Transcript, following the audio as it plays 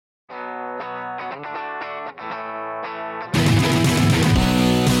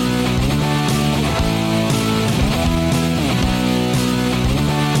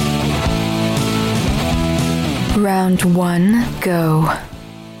Round one, go.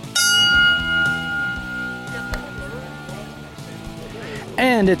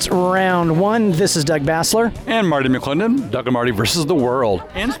 And it's round one. This is Doug Bassler. And Marty McClendon, Doug and Marty versus the world.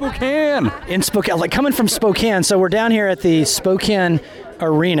 In Spokane. In Spokane, like coming from Spokane. So we're down here at the Spokane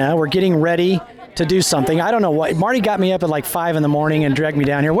Arena. We're getting ready to do something. I don't know what. Marty got me up at like 5 in the morning and dragged me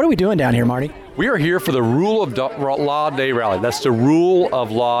down here. What are we doing down here, Marty? We are here for the Rule of Law Day Rally. That's the Rule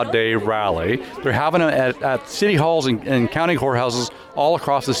of Law Day Rally. They're having it at city halls and county courthouses all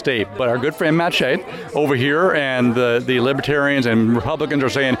across the state. But our good friend Matt Shea over here and the Libertarians and Republicans are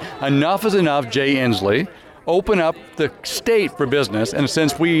saying enough is enough, Jay Inslee. Open up the state for business. And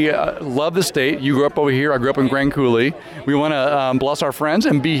since we love the state, you grew up over here, I grew up in Grand Coulee, we want to bless our friends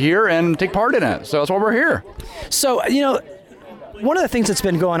and be here and take part in it. So that's why we're here. So, one of the things that's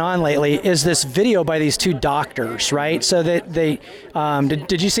been going on lately is this video by these two doctors, right? So that they,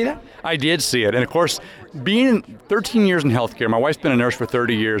 did you see that? I did see it. And of course, being 13 years in healthcare, my wife's been a nurse for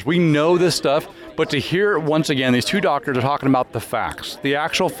 30 years, we know this stuff, but to hear once again, these two doctors are talking about the facts, the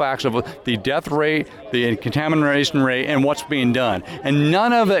actual facts of the death rate, the contamination rate, and what's being done. And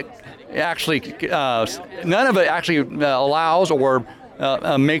none of it actually allows or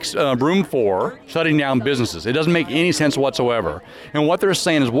makes room for shutting down businesses. It doesn't make any sense whatsoever. And what they're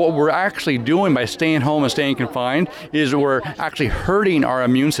saying is what we're actually doing by staying home and staying confined is we're actually hurting our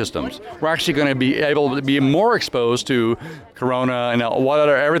immune systems. We're actually going to be able to be more exposed to corona and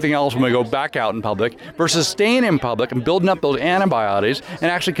everything else when we go back out in public versus staying in public and building up those antibodies and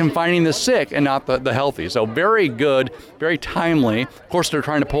actually confining the sick and not the healthy. So very good, very timely. Of course, they're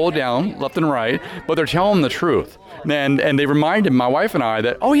trying to pull it down left and right, but they're telling the truth. And they reminded my wife and I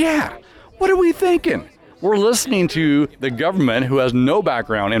that, oh yeah, what are we thinking? We're listening to the government, who has no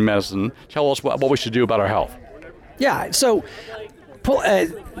background in medicine, tell us what we should do about our health. Yeah, so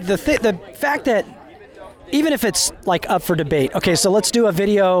the fact that even if it's like up for debate, okay, so let's do a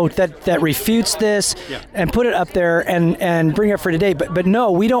video that refutes this and put it up there and bring it up for debate. But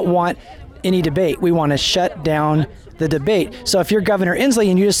no, we don't want any debate. We want to shut down the debate. So if you're Governor Inslee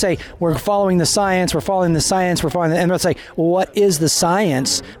and you just say, we're following the science, and let's say, well, what is the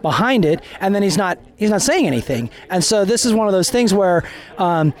science behind it? And then he's not saying anything. And so this is one of those things where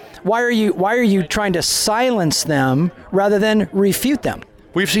why are you trying to silence them rather than refute them?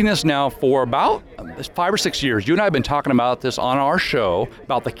 We've seen this now for about 5 or 6 years. You and I have been talking about this on our show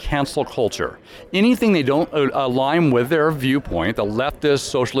about the cancel culture. Anything they don't align with their viewpoint, the leftist,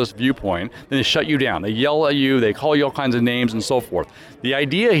 socialist viewpoint, then they shut you down. They yell at you, they call you all kinds of names and so forth. The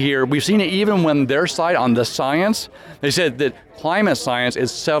idea here, we've seen it even when their side on the science, they said that climate science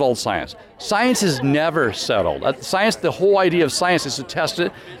is settled science. Science is never settled. Science, the whole idea of science is to test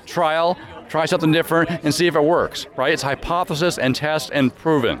it, try something different and see if it works, right? It's hypothesis and test and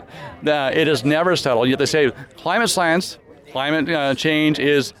proven. It is never settled. Yet they say climate science, climate change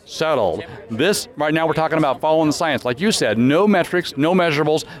is settled. This, right now we're talking about following the science. Like you said, no metrics, no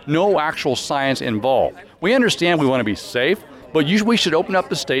measurables, no actual science involved. We understand we want to be safe, but we should open up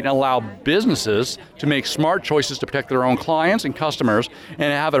the state and allow businesses to make smart choices to protect their own clients and customers and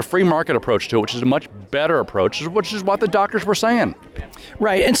have a free market approach to it, which is a much better approach, which is what the doctors were saying.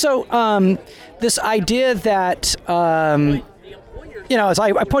 Right, and so this idea that, as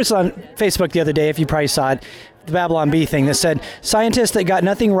I posted on Facebook the other day, if you probably saw it, the Babylon Bee thing that said scientists that got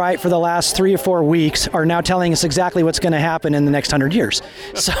nothing right for the last 3 or 4 weeks are now telling us exactly what's going to happen in the next 100 years.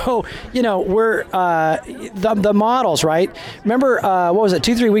 So, we're the models, right? Remember,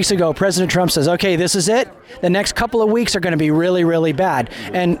 2-3 weeks ago, President Trump says, okay, this is it. The next couple of weeks are going to be really, really bad.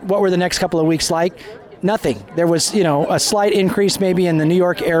 And what were the next couple of weeks like? Nothing. There was, a slight increase maybe in the New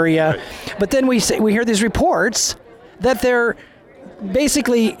York area. Right. But then we hear these reports that they're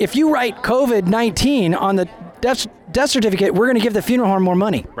basically, if you write COVID-19 on the death certificate, we're going to give the funeral home more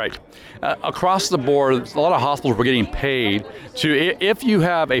money. Right. Across the board, a lot of hospitals were getting paid if you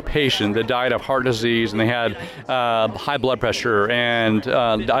have a patient that died of heart disease and they had high blood pressure and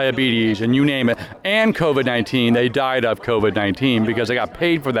diabetes and you name it, and COVID-19, they died of COVID-19 because they got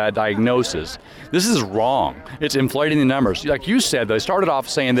paid for that diagnosis. This is wrong. It's inflating the numbers. Like you said, they started off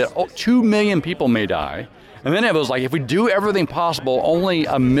saying that 2 million people may die. And then it was like, if we do everything possible, only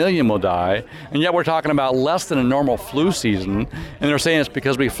 1 million will die. And yet we're talking about less than a normal flu season. And they're saying it's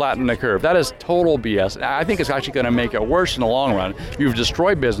because we flattened the curve. That is total BS. I think it's actually going to make it worse in the long run. You've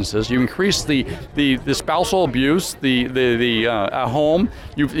destroyed businesses. You increase the spousal abuse, at home.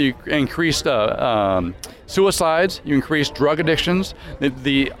 You've increased suicides, you increase drug addictions.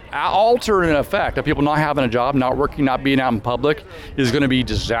 The alternate effect of people not having a job, not working, not being out in public is going to be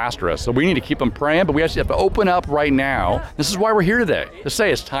disastrous. So we need to keep them praying, but we actually have to open up right now. This is why we're here today, to say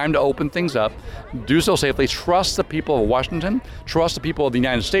it's time to open things up, do so safely, trust the people of Washington, trust the people of the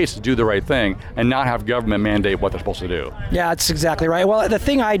United States to do the right thing, and not have government mandate what they're supposed to do. Yeah, that's exactly right. Well, the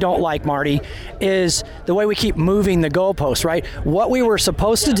thing I don't like, Marty, is the way we keep moving the goalposts, right? What we were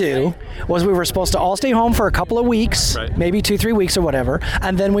supposed to do was we were supposed to all stay home for a couple of weeks, right, maybe 2-3 weeks or whatever,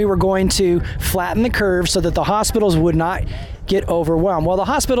 and then we were going to flatten the curve so that the hospitals would not get overwhelmed. Well, the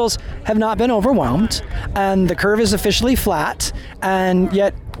hospitals have not been overwhelmed, and the curve is officially flat, and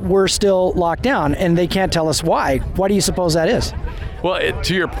yet we're still locked down, and they can't tell us why. Why do you suppose that is? Well,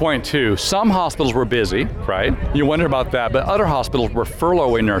 to your point too, some hospitals were busy, right? You wonder about that, but other hospitals were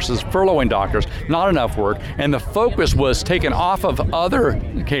furloughing nurses, furloughing doctors, not enough work, and the focus was taken off of other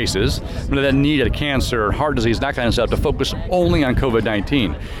cases that needed cancer, heart disease, that kind of stuff, to focus only on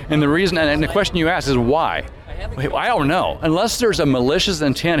COVID-19. And the reason, and the question you asked is why? I don't know. Unless there's a malicious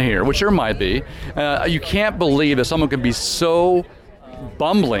intent here, which there might be, you can't believe that someone could be so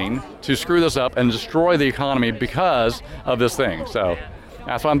bumbling to screw this up and destroy the economy because of this thing. So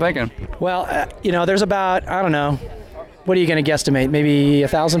that's what I'm thinking. Well, there's about, I don't know, what are you going to guesstimate? Maybe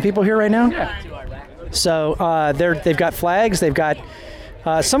 1,000 people here right now? Yeah. So they've got flags. They've got,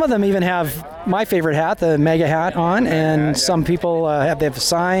 some of them even have my favorite hat, the MAGA hat on, and some people they have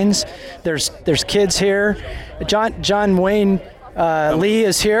signs. There's kids here. John Wayne Lee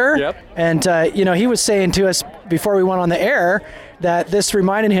is here. Yep. And, he was saying to us before we went on the air that this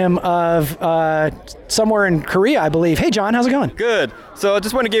reminded him of somewhere in Korea, I believe. Hey, John, how's it going? Good. So I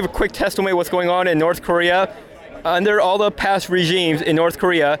just want to give a quick testimony of what's going on in North Korea. Under all the past regimes in North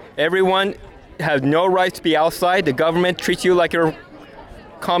Korea, everyone has no right to be outside. The government treats you like you're a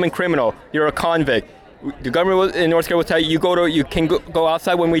common criminal. You're a convict. The government in North Korea will tell you, you can go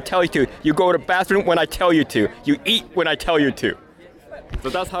outside when we tell you to. You go to the bathroom when I tell you to. You eat when I tell you to. So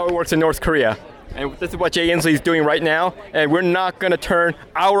that's how it works in North Korea. And this is what Jay Inslee is doing right now, and we're not going to turn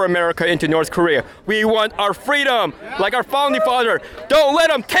our America into North Korea. We want our freedom, like our founding father. Don't let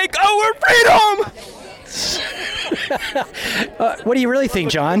them take our freedom! What do you really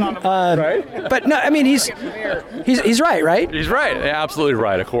think, John? Right? But no, I mean, he's right, right? He's right. Absolutely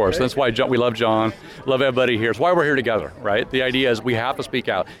right, of course. That's why we love John, love everybody here. It's why we're here together, right? The idea is we have to speak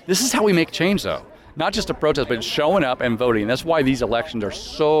out. This is how we make change, though. Not just a protest, but showing up and voting. That's why these elections are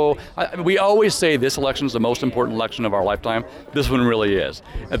so... we always say this election is the most important election of our lifetime. This one really is.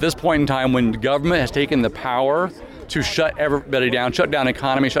 At this point in time, when government has taken the power to shut everybody down, shut down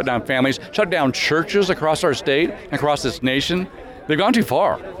economy, shut down families, shut down churches across our state, and across this nation, they've gone too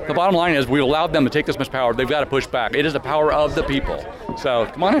far. The bottom line is we allowed them to take this much power. They've got to push back. It is the power of the people. So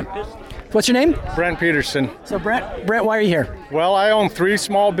come on in. What's your name? Brent Peterson. So Brent, why are you here? Well, I own 3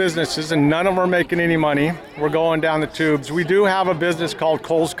 small businesses and none of them are making any money. We're going down the tubes. We do have a business called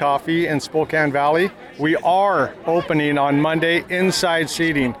Cole's Coffee in Spokane Valley. We are opening on Monday, inside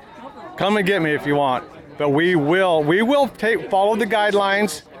seating. Come and get me if you want. But we will follow the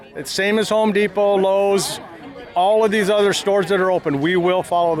guidelines. It's same as Home Depot, Lowe's, all of these other stores that are open. We will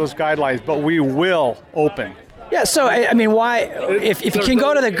follow those guidelines, but we will open. Yeah, so I mean, why? If you can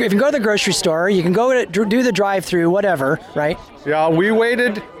go to the grocery store, you can go to do the drive-through, whatever, right? Yeah, we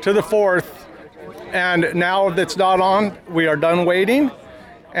waited to the 4th, and now that's not on. We are done waiting,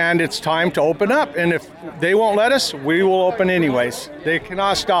 and it's time to open up. And if they won't let us, we will open anyways. They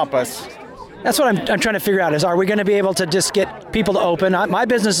cannot stop us. That's what I'm trying to figure out is, are we going to be able to just get people to open? My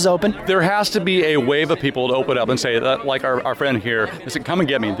business is open. There has to be a wave of people to open up and say, like our friend here, listen, come and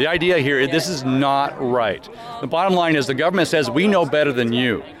get me. The idea here, this is not right. The bottom line is the government says, we know better than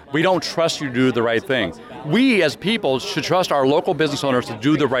you. We don't trust you to do the right thing. We as people should trust our local business owners to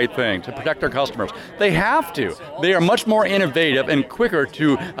do the right thing, to protect their customers. They have to. They are much more innovative and quicker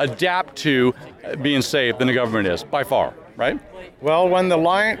to adapt to being safe than the government is, by far, right? Well,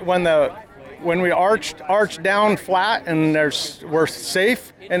 when we arch down flat and we're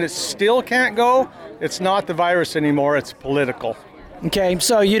safe and it still can't go, it's not the virus anymore, it's political. Okay,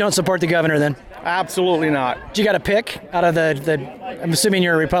 so you don't support the governor then? Absolutely not. Do you got a pick out of I'm assuming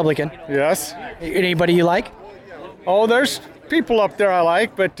you're a Republican. Yes. Anybody you like? Oh, there's people up there I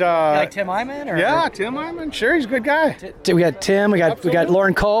like, but... you like Tim Eyman? Yeah, Tim Eyman, sure, he's a good guy. We got Tim, we got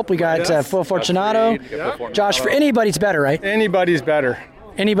Lauren Culp, we got Phil Fortunato, Josh, for anybody's better, right? Anybody's better.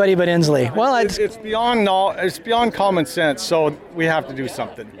 Anybody but Inslee. Well, it's beyond common sense, so we have to do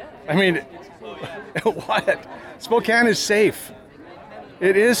something. I mean, what? Spokane is safe.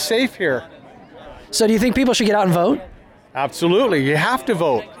 It is safe here. So do you think people should get out and vote? Absolutely. You have to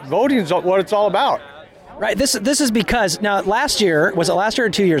vote. Voting is what it's all about. Right. This is because now last year, was it last year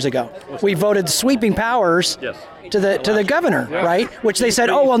or 2 years ago? We voted sweeping powers to the governor, right? Which they said,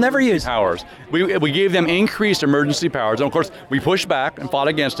 we'll never use. Powers. We gave them increased emergency powers. And of course, we pushed back and fought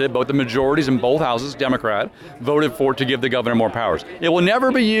against it, but the majorities in both houses, Democrat, voted for it to give the governor more powers. It will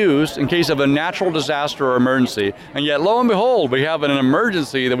never be used in case of a natural disaster or emergency, and yet lo and behold, we have an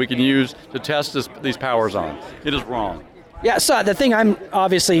emergency that we can use to test these powers on. It is wrong. Yeah, so the thing I'm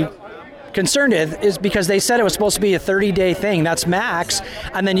obviously concerned with is because they said it was supposed to be a 30-day thing. That's max,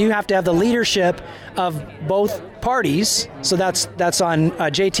 and then you have to have the leadership of both parties. So that's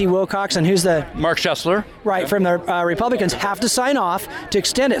on J.T. Wilcox and who's the Mark Schessler, right, from the Republicans have to sign off to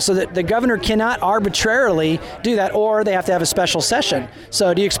extend it, so that the governor cannot arbitrarily do that, or they have to have a special session.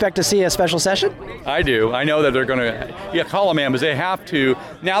 So do you expect to see a special session? I do. I know that they're going to call them in, but they have to.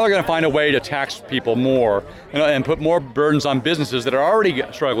 Now they're going to find a way to tax people more and put more burdens on businesses that are already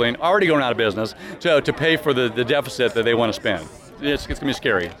struggling, already going out of business, to pay for the deficit that they want to spend. It's going to be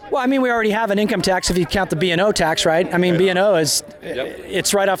scary. Well, I mean, we already have an income tax if you count the B&O tax, right? I mean, B&O is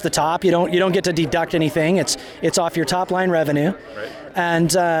it's right off the top. You don't get to deduct anything. It's off your top line revenue. Right.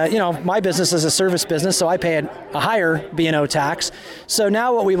 And my business is a service business, so I pay a higher B&O tax. So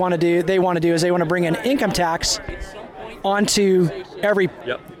now what they want to do is they want to bring an income tax onto every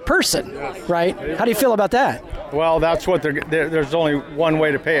person, right? How do you feel about that? Well, that's what there's only one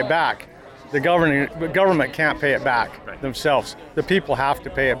way to pay it back. The government can't pay it back themselves. The people have to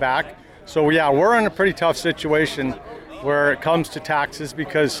pay it back. So we're in a pretty tough situation where it comes to taxes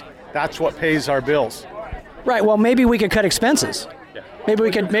because that's what pays our bills. Right. Well, maybe we could cut expenses. Maybe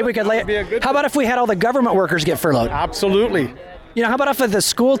we could lay. How about if we had all the government workers get furloughed? Absolutely. How about if the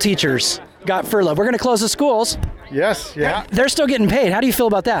school teachers got furloughed? We're going to close the schools. Yes. Yeah. They're still getting paid. How do you feel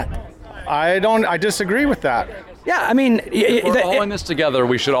about that? I disagree with that. Yeah, I mean, if we're all in this together,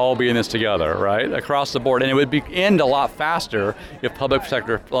 we should all be in this together, right? Across the board. And it would end a lot faster if public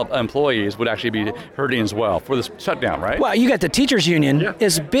sector employees would actually be hurting as well for this shutdown, right? Well, you got the teachers union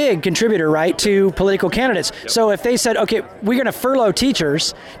is a big contributor, right, to political candidates. Yep. So if they said, okay, we're going to furlough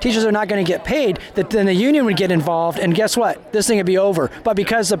teachers are not going to get paid, then the union would get involved, and guess what? This thing would be over. But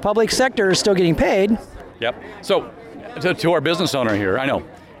because the public sector is still getting paid. Yep. So to our business owner here, I know.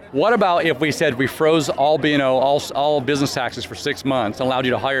 What about if we said we froze all B&O, all business taxes for 6 months and allowed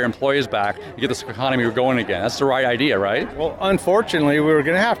you to hire employees back and get this economy going again? That's the right idea, right? Well, unfortunately, we were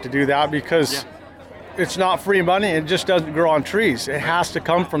going to have to do that because it's not free money. It just doesn't grow on trees. It has to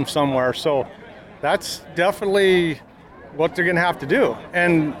come from somewhere. So that's definitely what they're going to have to do.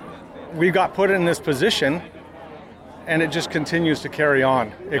 And we got put in this position, and it just continues to carry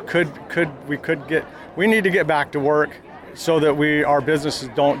on. We need to get back to work so that our businesses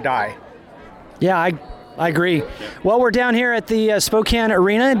don't die. Yeah, I agree. Well, we're down here at the Spokane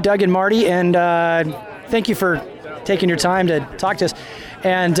Arena, Doug and Marty, and thank you for taking your time to talk to us.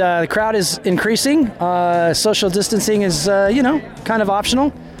 And the crowd is increasing. Social distancing is, kind of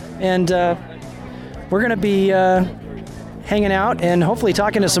optional. And we're going to be hanging out and hopefully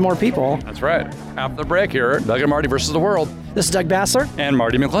talking to some more people. That's right. After the break here, Doug and Marty versus the world. This is Doug Bassler. And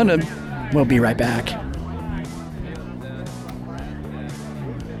Marty McClendon. We'll be right back.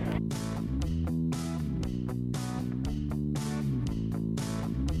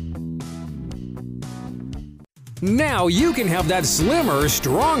 Now you can have that slimmer,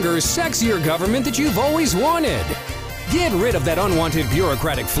 stronger, sexier government that you've always wanted. Get rid of that unwanted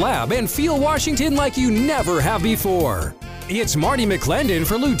bureaucratic flab and feel Washington like you never have before. It's Marty McClendon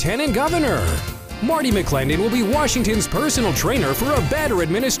for Lieutenant Governor. Marty McClendon will be Washington's personal trainer for a better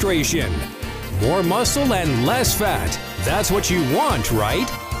administration. More muscle and less fat. That's what you want, right?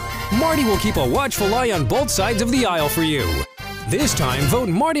 Marty will keep a watchful eye on both sides of the aisle for you. This time, vote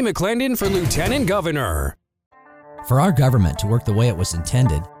Marty McClendon for Lieutenant Governor. For our government to work the way it was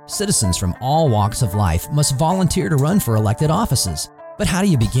intended, citizens from all walks of life must volunteer to run for elected offices. But how do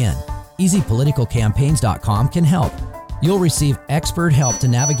you begin? EasyPoliticalCampaigns.com can help. You'll receive expert help to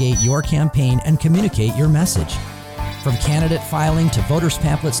navigate your campaign and communicate your message. From candidate filing to voters'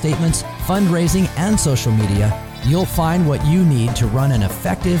 pamphlet statements, fundraising, and social media, you'll find what you need to run an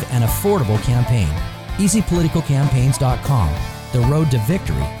effective and affordable campaign. EasyPoliticalCampaigns.com. The road to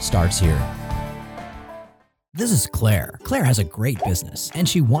victory starts here. This is Claire. Claire has a great business, and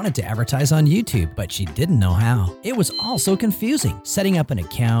she wanted to advertise on YouTube, but she didn't know how. It was all so confusing, setting up an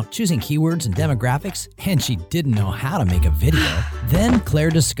account, choosing keywords and demographics, and she didn't know how to make a video. Then Claire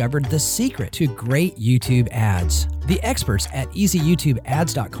discovered the secret to great YouTube ads. The experts at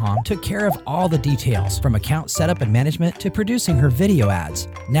EasyYouTubeAds.com took care of all the details, from account setup and management to producing her video ads.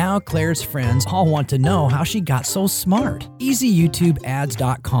 Now Claire's friends all want to know how she got so smart.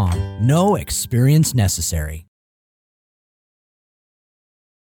 EasyYouTubeAds.com. No experience necessary.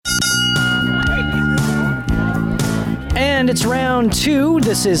 And it's round 2.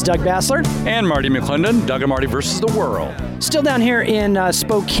 This is Doug Bassler. And Marty McClendon, Doug and Marty versus the world. Still down here in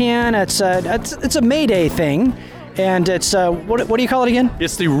Spokane. It's a May Day thing. And it's, what do you call it again?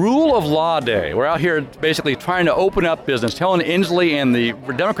 It's the Rule of Law Day. We're out here basically trying to open up business, telling Inslee and the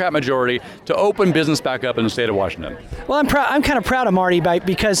Democrat majority to open business back up in the state of Washington. Well, I'm kind of proud of Marty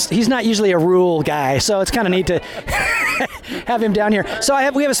because he's not usually a rule guy, so it's kind of neat to have him down here. So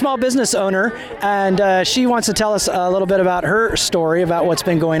we have a small business owner, and she wants to tell us a little bit about her story, about what's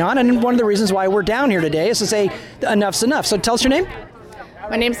been going on. And one of the reasons why we're down here today is to say enough's enough. So tell us your name.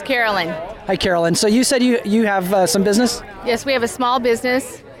 My name's Carolyn. Hi, Carolyn. So you said you have some business? Yes, we have a small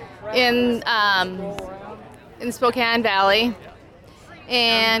business in Spokane Valley,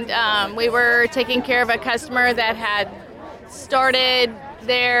 and we were taking care of a customer that had started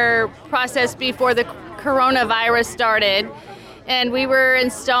their process before the coronavirus started, and we were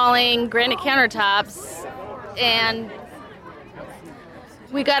installing granite countertops, and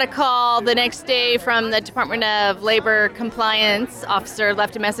we got a call the next day from the Department of Labor compliance officer,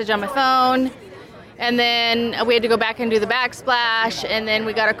 left a message on my phone, and then we had to go back and do the backsplash, and then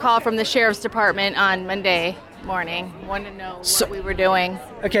we got a call from the Sheriff's Department on Monday morning, wanted to know what we were doing.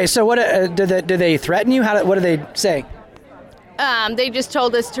 Okay, so what did they threaten you? What did they say? They just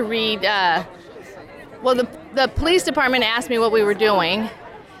told us to read, the police department asked me what we were doing,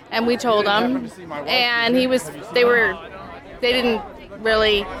 and we told them, and they didn't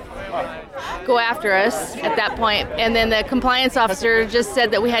really go after us at that point. And then the compliance officer just said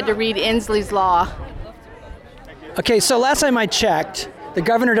that we had to read Inslee's law. Okay, so last time I checked, the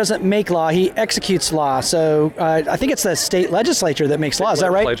governor doesn't make law, he executes law. So I think it's the state legislature that makes law, is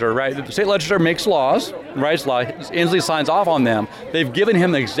that right? Right. The state legislature makes laws, writes law. Inslee signs off on them. They've given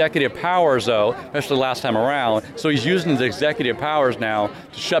him the executive powers, though, especially last time around. So he's using his executive powers now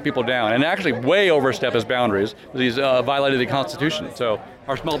to shut people down and actually way overstep his boundaries. He's violated the Constitution. So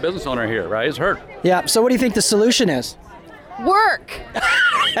our small business owner here, right, is hurt. Yeah, so what do you think the solution is? Work!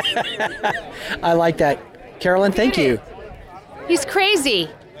 I like that. Carolyn, thank you. He's crazy.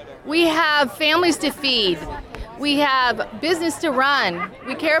 We have families to feed. We have business to run.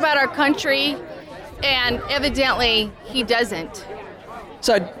 We care about our country, and evidently he doesn't.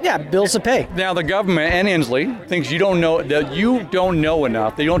 So, yeah, bills to pay. Now, the government and Inslee thinks you don't know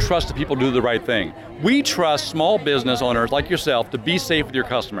enough. They don't trust the people to do the right thing. We trust small business owners like yourself to be safe with your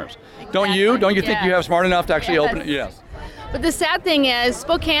customers. Don't you? Don't you think you have smart enough to actually open it? Yes. But the sad thing is,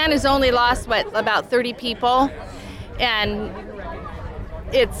 Spokane has only lost, about 30 people, and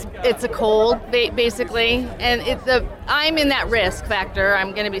it's a cold, basically, and I'm in that risk factor.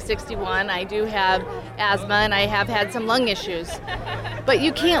 I'm going to be 61. I do have asthma, and I have had some lung issues. But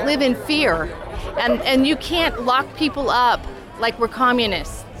you can't live in fear, and you can't lock people up like we're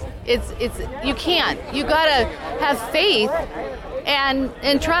communists. You can't. You gotta have faith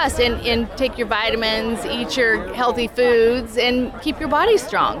and trust, and take your vitamins, eat your healthy foods, and keep your body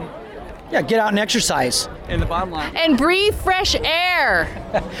strong. Yeah, get out and exercise. And the bottom line. And breathe fresh air.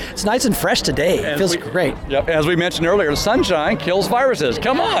 It's nice and fresh today. It feels great. Yep. As we mentioned earlier, the sunshine kills viruses.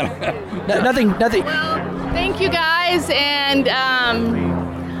 Come on. Nothing. Well, thank you guys, and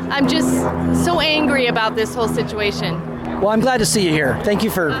I'm just so angry about this whole situation. Well, I'm glad to see you here. Thank you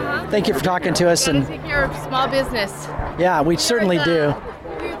for talking to us. And take care of small business. Yeah, we certainly do.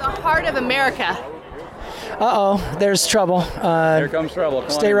 We're the heart of America. Uh-oh, there's trouble. Here comes trouble.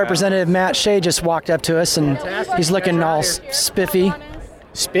 State Representative Matt Shea just walked up to us, and he's looking all spiffy.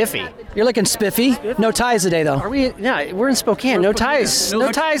 Spiffy? You're looking spiffy. No ties today, though. Are we? Yeah, we're in Spokane. No ties.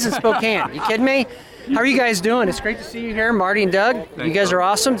 No ties in Spokane. You kidding me? How are you guys doing? It's great to see you here, Marty and Doug. You guys are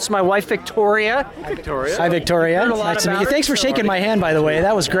awesome. This is my wife, Victoria. Hi, Victoria. Hi, Victoria. Nice to meet you. Thanks for shaking my hand, by the way.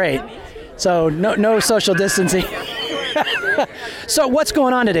 That was great. So no social distancing. So what's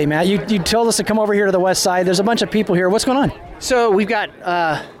going on today, Matt? You told us to come over here to the west side. There's a bunch of people here. What's going on? So we've got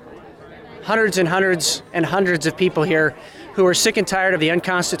hundreds and hundreds and hundreds of people here who are sick and tired of the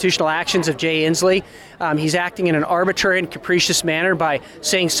unconstitutional actions of Jay Inslee. He's acting in an arbitrary and capricious manner by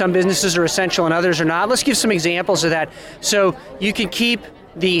saying some businesses are essential and others are not. Let's give some examples of that. So you can keep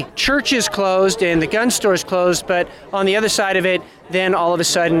the church is closed and the gun store is closed, but on the other side of it, then all of a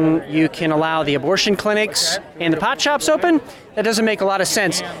sudden you can allow the abortion clinics and the pot shops open? That doesn't make a lot of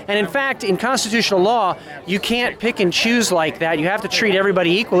sense. And in fact, in constitutional law, you can't pick and choose like that. You have to treat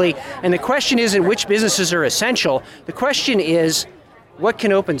everybody equally. And the question isn't which businesses are essential. The question is what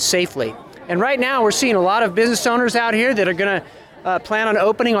can open safely. And right now we're seeing a lot of business owners out here that are going to plan on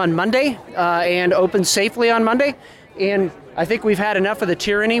opening on Monday and open safely on Monday. And I think we've had enough of the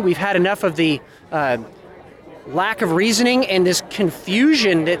tyranny. We've had enough of the lack of reasoning and this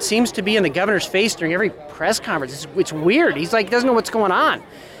confusion that seems to be in the governor's face during every press conference. It's weird. He's like, doesn't know what's going on.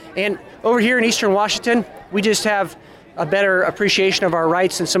 And over here in Eastern Washington, we just have a better appreciation of our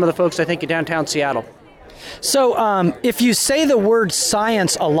rights than some of the folks, I think, in downtown Seattle. So if you say the word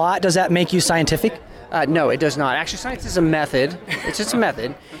science a lot, does that make you scientific? No, it does not. Actually, science is a method. It's just a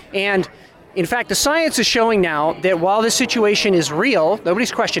method. And in fact, the science is showing now that while this situation is real,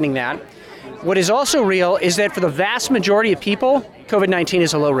 nobody's questioning that, what is also real is that for the vast majority of people, COVID-19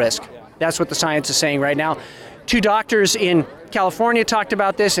 is a low risk. That's what the science is saying right now. 2 doctors in California talked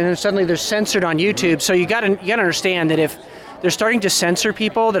about this, and then suddenly they're censored on YouTube. So you got to understand that if they're starting to censor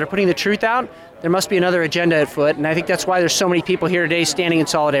people that are putting the truth out, there must be another agenda at foot, and I think that's why there's so many people here today standing in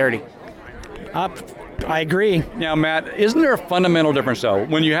solidarity. I agree. Now, Matt, isn't there a fundamental difference, though,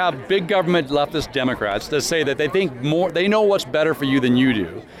 when you have big government leftist Democrats that say that they think more, they know what's better for you than you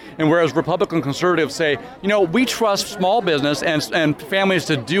do, and whereas Republican conservatives say, you know, we trust small business and families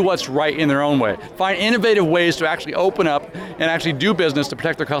to do what's right in their own way, find innovative ways to actually open up and actually do business to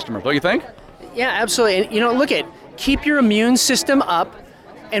protect their customers, don't you think? Yeah, absolutely. And, you know, look keep your immune system up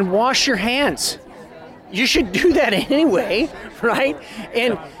and wash your hands. You should do that anyway, right?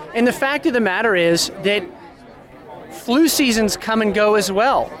 And the fact of the matter is that flu seasons come and go as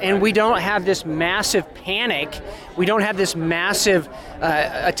well, and we don't have this massive panic. We don't have this massive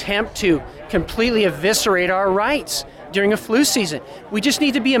attempt to completely eviscerate our rights during a flu season. We just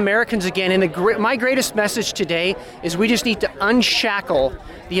need to be Americans again, and my greatest message today is we just need to unshackle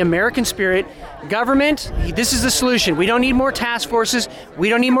the American spirit. Government, this is the solution. We don't need more task forces. We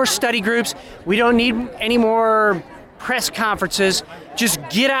don't need more study groups. We don't need any more press conferences. Just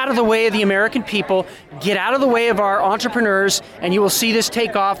get out of the way of the American people, get out of the way of our entrepreneurs, and you will see this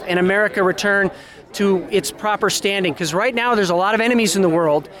take off and America return to its proper standing. Because right now there's a lot of enemies in the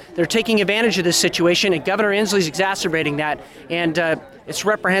world. They're taking advantage of this situation, and Governor Inslee's exacerbating that, and it's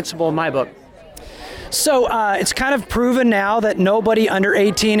reprehensible in my book. So it's kind of proven now that nobody under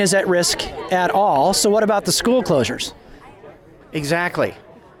 18 is at risk at all. So what about the school closures? Exactly.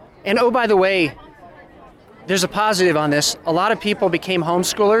 And oh, by the way, there's a positive on this. A lot of people became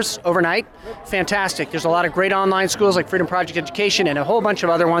homeschoolers overnight. Fantastic. There's a lot of great online schools like Freedom Project Education and a whole bunch of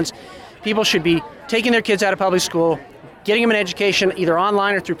other ones. People should be taking their kids out of public school, getting them an education either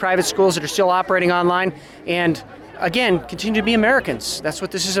online or through private schools that are still operating online. And again, continue to be Americans. That's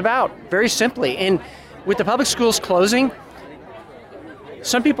what this is about, very simply. And with the public schools closing,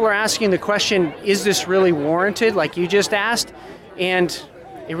 some people are asking the question, is this really warranted, like you just asked? And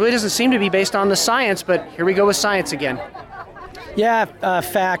it really doesn't seem to be based on the science, but here we go with science again. Yeah,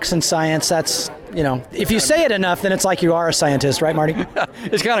 facts and science, that's, you know, if you say it enough, then it's like you are a scientist, right, Marty?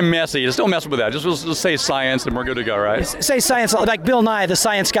 It's kind of messy. Just don't mess with that. Just say science and we're good to go, right? Say science, like Bill Nye, the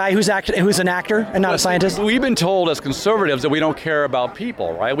science guy who's an actor and not a scientist. We've been told as conservatives that we don't care about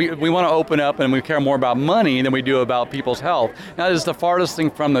people, right? We want to open up and we care more about money than we do about people's health. That is the farthest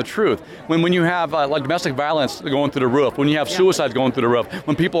thing from the truth. When you have like domestic violence going through the roof, when you have suicides going through the roof,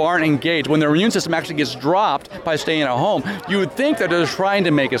 when people aren't engaged, when their immune system actually gets dropped by staying at home, you would think that they're trying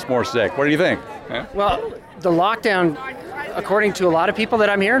to make us more sick. What do you think? Yeah? Well, the lockdown, according to a lot of people that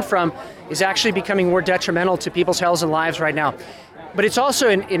I'm hearing from, is actually becoming more detrimental to people's health and lives right now. But it's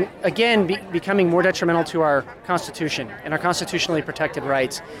also, becoming more detrimental to our Constitution and our constitutionally protected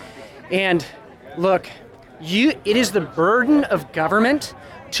rights. And look, it is the burden of government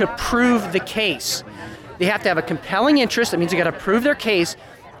to prove the case. They have to have a compelling interest. That means they got to prove their case,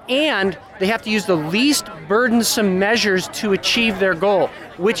 and they have to use the least burdensome measures to achieve their goal,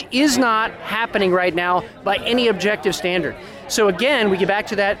 which is not happening right now by any objective standard. So again, we get back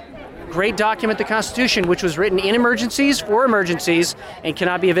to that great document, the Constitution, which was written in emergencies for emergencies and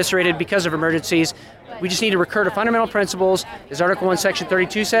cannot be eviscerated because of emergencies. We just need to recur to fundamental principles. As Article 1, Section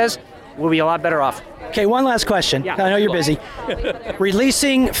 32 says, we'll be a lot better off. Okay, one last question. Yeah. I know you're busy.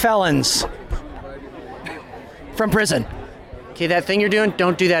 Releasing felons from prison. Okay, that thing you're doing,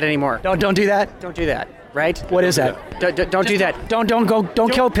 don't do that anymore. Don't do that? Don't do that, right? What is that? Don't do that. Don't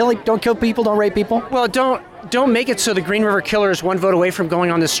kill people, don't rape people? Well, don't make it so the Green River Killer is one vote away from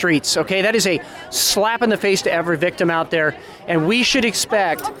going on the streets, okay? That is a slap in the face to every victim out there, and we should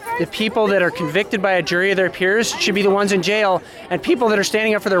expect the people that are convicted by a jury of their peers should be the ones in jail, and people that are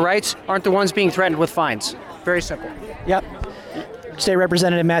standing up for their rights aren't the ones being threatened with fines. Very simple. Yep. State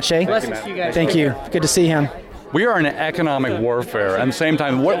Representative Matt Shea. Blessings to you guys. Thank you. Good to see him. We are in economic warfare. At the same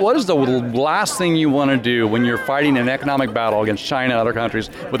time, what is the last thing you want to do when you're fighting an economic battle against China and other countries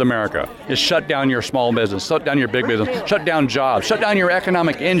with America? Is shut down your small business, shut down your big business, shut down jobs, shut down your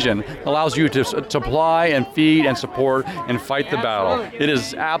economic engine that allows you to supply and feed and support and fight the battle. It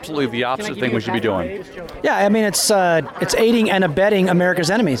is absolutely the opposite thing we should be doing. Yeah, I mean, it's aiding and abetting America's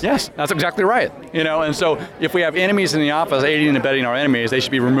enemies. Yes, that's exactly right. And so if we have enemies in the office aiding and abetting our enemies, they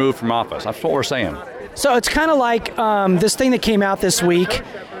should be removed from office. That's what we're saying. So it's kind of like this thing that came out this week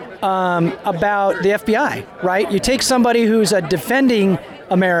about the FBI, right? You take somebody who's defending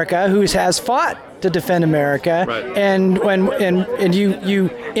America, who has fought to defend America, right. and you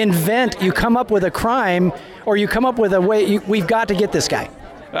invent, you come up with a crime, or you come up with a way. We've got to get this guy.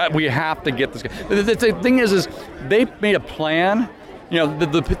 We have to get this guy. The thing is they made a plan.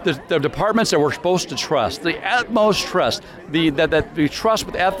 The departments that we're supposed to trust, the utmost trust, that we trust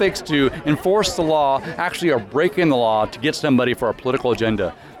with ethics to enforce the law, actually are breaking the law to get somebody for a political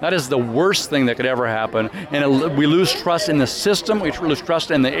agenda. That is the worst thing that could ever happen. And we lose trust in the system, we lose trust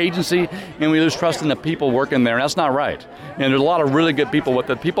in the agency, and we lose trust in the people working there. And that's not right. And there's a lot of really good people, but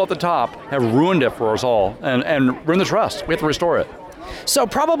the people at the top have ruined it for us all and ruined the trust. We have to restore it. So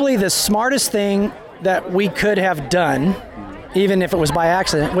probably the smartest thing that we could have done, even if it was by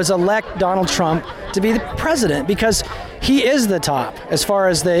accident, was elect Donald Trump to be the president, because he is the top as far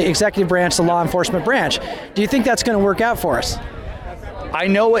as the executive branch, the law enforcement branch. Do you think that's going to work out for us? I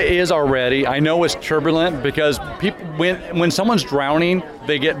know it is already. I know it's turbulent because people, when someone's drowning,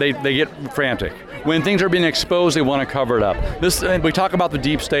 they get frantic. When things are being exposed, they want to cover it up. We talk about the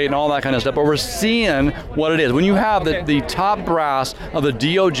deep state and all that kind of stuff, but we're seeing what it is. When you have the top brass of the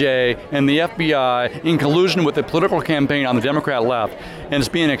DOJ and the FBI in collusion with the political campaign on the Democrat left, and it's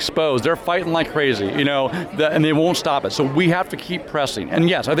being exposed, they're fighting like crazy, and they won't stop it. So we have to keep pressing. And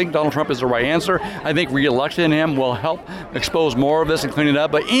yes, I think Donald Trump is the right answer. I think re-election him will help expose more of this and clean it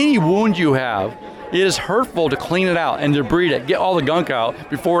up. But any wound you have, it is hurtful to clean it out and debride it, get all the gunk out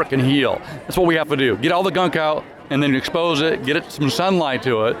before it can heal. That's what we have to do. Get all the gunk out and then expose it, get it some sunlight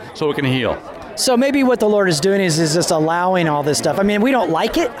to it so it can heal. So maybe what the Lord is doing is just allowing all this stuff. I mean, we don't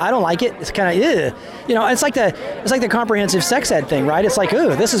like it. I don't like it. It's kind of, it's like the comprehensive sex ed thing, right? It's like,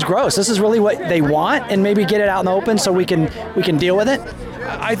 this is gross. This is really what they want, and maybe get it out in the open so we can deal with it.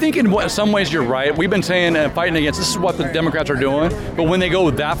 I think in some ways you're right. We've been saying fighting against this is what the Democrats are doing, but when they go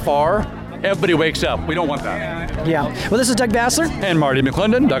that far, everybody wakes up. We don't want that. Yeah. Well, this is Doug Bassler. And Marty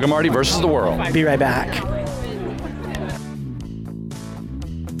McClendon, Doug and Marty versus the world. Be right back.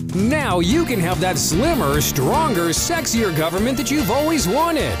 Now you can have that slimmer, stronger, sexier government that you've always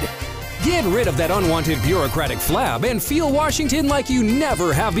wanted. Get rid of that unwanted bureaucratic flab and feel Washington like you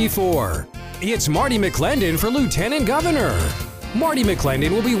never have before. It's Marty McClendon for Lieutenant Governor. Marty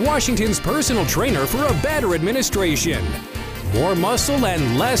McClendon will be Washington's personal trainer for a better administration. More muscle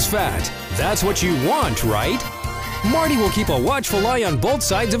and less fat. That's what you want, right? Marty will keep a watchful eye on both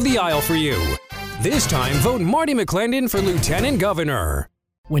sides of the aisle for you. This time, vote Marty McClendon for Lieutenant Governor.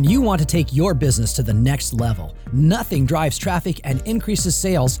 When you want to take your business to the next level, nothing drives traffic and increases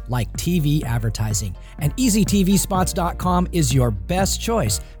sales like TV advertising. And EasyTVSpots.com is your best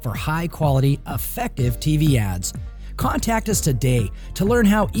choice for high-quality, effective TV ads. Contact us today to learn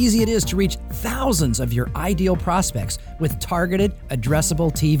how easy it is to reach thousands of your ideal prospects with targeted,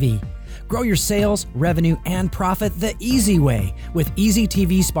 addressable TV. Grow your sales, revenue, and profit the easy way with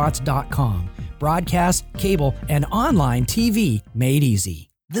EasyTVSpots.com. Broadcast, cable, and online TV made easy.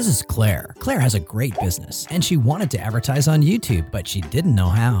 This is Claire. Claire has a great business, and she wanted to advertise on YouTube, but she didn't know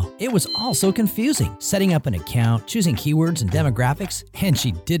how. It was all so confusing, setting up an account, choosing keywords and demographics, and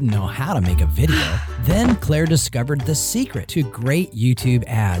she didn't know how to make a video. Then Claire discovered the secret to great YouTube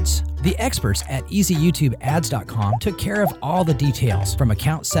ads. The experts at EasyYouTubeAds.com took care of all the details, from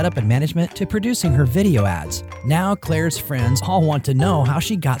account setup and management to producing her video ads. Now Claire's friends all want to know how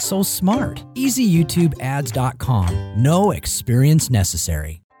she got so smart. EasyYouTubeAds.com. No experience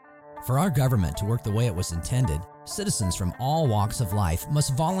necessary. For our government to work the way it was intended, citizens from all walks of life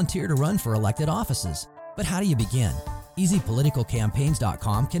must volunteer to run for elected offices. But how do you begin?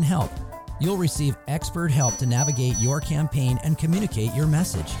 EasyPoliticalCampaigns.com can help. You'll receive expert help to navigate your campaign and communicate your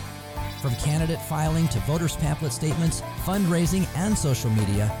message. From candidate filing to voters' pamphlet statements, fundraising, and social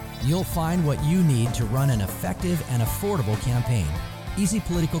media, you'll find what you need to run an effective and affordable campaign.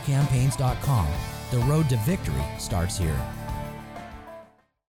 EasyPoliticalCampaigns.com. The road to victory starts here.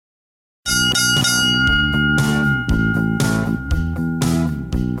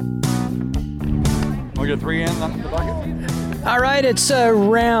 We'll get 3 in the bucket. All right, it's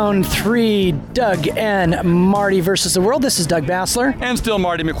round 3, Doug and Marty versus the world. This is Doug Bassler. And still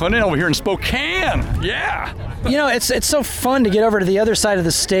Marty McClendon over here in Spokane. Yeah. You know, it's so fun to get over to the other side of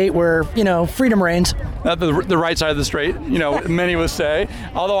the state where, you know, freedom reigns. The right side of the strait, you know, many would say.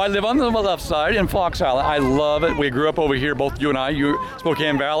 Although I live on the left side in Fox Island. I love it. We grew up over here, both you and I, you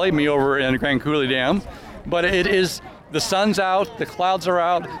Spokane Valley, me over in Grand Coulee Dam. But it is, the sun's out, the clouds are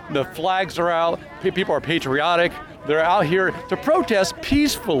out, the flags are out, people are patriotic. They're out here to protest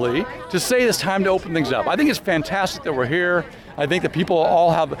peacefully, to say it's time to open things up. I think it's fantastic that we're here. I think that people all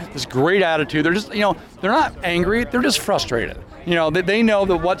have this great attitude. They're just, you know, they're not angry, they're just frustrated. You know, they know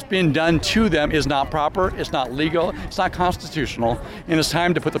that what's being done to them is not proper, it's not legal, it's not constitutional, and it's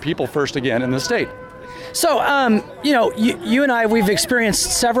time to put the people first again in the state. So, you know, you and I, we've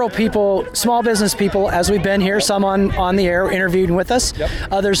experienced several people, small business people, as we've been here, some on the air interviewing with us,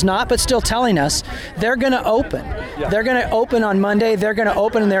 others not, but still telling us they're going to open. Yeah. They're going to open on Monday. They're going to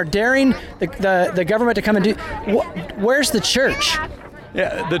open, and they're daring the government to come and do. Where's the church?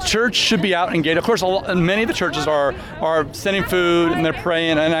 Yeah, the church should be out and engaged. Of course, many of the churches are sending food and they're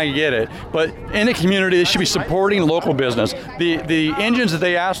praying, and I get it. But in the community, they should be supporting local business. The engines that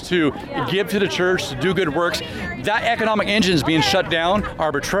they ask to give to the church to do good works, that economic engine is being shut down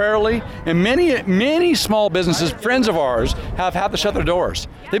arbitrarily. And many small businesses, friends of ours, have had to shut their doors.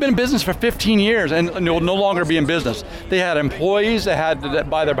 They've been in business for 15 years and will no longer be in business. They had employees that had to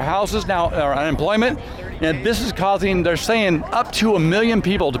buy their houses, now are unemployment. And this is causing, they're saying, up to 1 million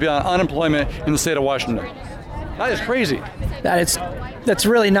people to be on unemployment in the state of Washington. That is crazy. That's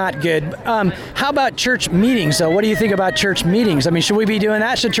really not good. How about church meetings, though? What do you think about church meetings? I mean, should we be doing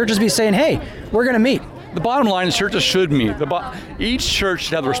that? Should churches be saying, hey, we're going to meet? The bottom line is churches should meet. Each church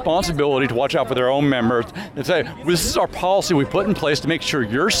should have the responsibility to watch out for their own members and say, this is our policy we put in place to make sure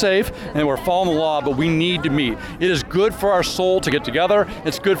you're safe and we're following the law, but we need to meet. It is good for our soul to get together.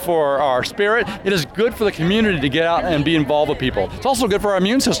 It's good for our spirit. It is good for the community to get out and be involved with people. It's also good for our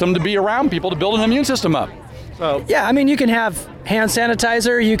immune system to be around people to build an immune system up. So, yeah, I mean, you can have hand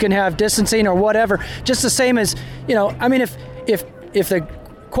sanitizer, you can have distancing or whatever, just the same as, you know, I mean, if the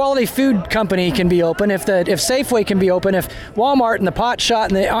quality food company can be open, if Safeway can be open, if Walmart and the pot shop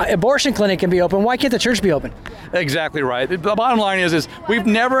and the abortion clinic can be open, why can't the church be open? Exactly right. The bottom line is we've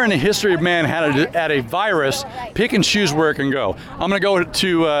never in the history of man had a virus pick and choose where it can go. I'm going to go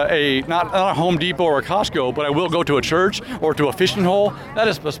to not a Home Depot or a Costco, but I will go to a church or to a fishing hole. That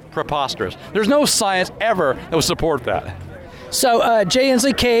is preposterous. There's no science ever that would support that. So Jay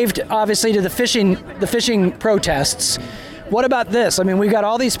Inslee caved, obviously, to the fishing protests. What about this? I mean, we got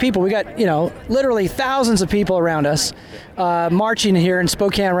all these people. We got, you know, literally thousands of people around us marching here in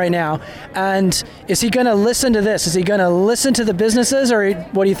Spokane right now. And is he going to listen to this? Is he going to listen to the businesses, or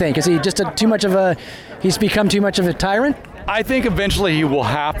what do you think? Is he just he's become too much of a tyrant? I think eventually he will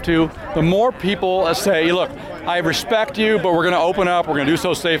have to. The more people say, look, I respect you, but we're going to open up, we're going to do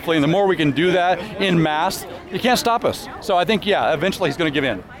so safely, and the more we can do that in mass, you can't stop us. So I think, yeah, eventually he's going to give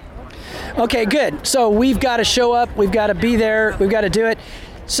in. Okay, good. So we've got to show up. We've got to be there. We've got to do it.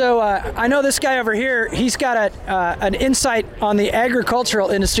 So I know this guy over here, he's got an insight on the agricultural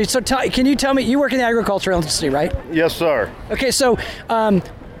industry. So can you tell me, you work in the agricultural industry, right? Yes, sir. Okay, so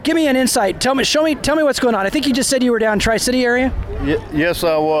give me an insight. Tell me what's going on. I think you just said you were down Tri-City area? Yes,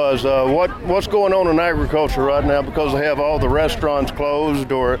 I was. What's going on in agriculture right now, because they have all the restaurants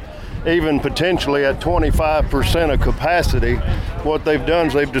closed or even potentially at 25% of capacity, what they've done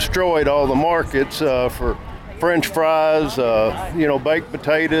is they've destroyed all the markets for French fries, baked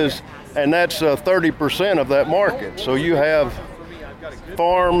potatoes, and that's 30% of that market. So you have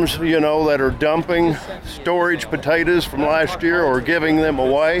farms, that are dumping storage potatoes from last year or giving them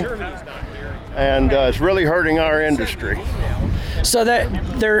away, and it's really hurting our industry. So that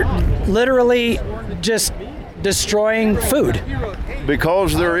they're literally just destroying food.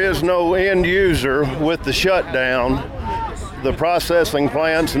 Because there is no end user with the shutdown, the processing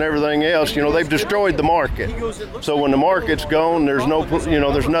plants and everything else, they've destroyed the market. So when the market's gone, there's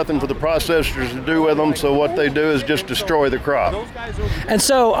there's nothing for the processors to do with them. So what they do is just destroy the crop. And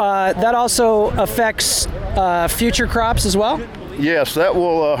so that also affects future crops as well? Yes, that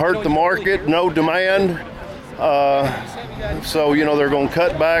will hurt the market. No demand. So, they're going to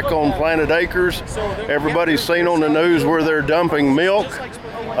cut back on planted acres. Everybody's seen on the news where they're dumping milk.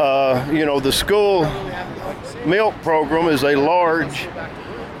 The school milk program is a large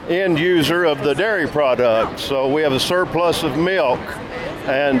end user of the dairy product. So we have a surplus of milk.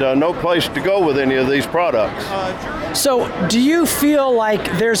 and no place to go with any of these products. So do you feel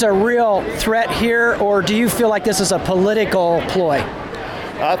like there's a real threat here, or do you feel like this is a political ploy?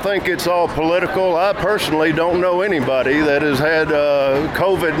 I think it's all political. I personally don't know anybody that has had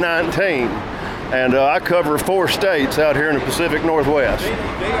COVID-19. And I cover 4 states out here in the Pacific Northwest.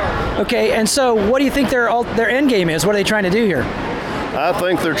 Okay, and so what do you think their end game is? What are they trying to do here? I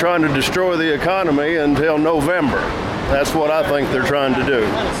think they're trying to destroy the economy until November. That's what I think they're trying to do.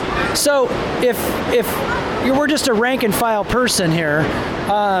 So if you were just a rank and file person here,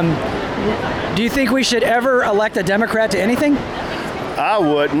 do you think we should ever elect a Democrat to anything? I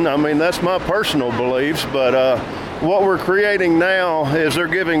wouldn't. I mean, that's my personal beliefs, but what we're creating now is they're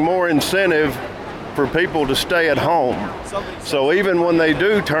giving more incentive for people to stay at home. So even when they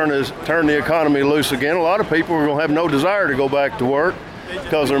do turn the economy loose again, a lot of people are going to have no desire to go back to work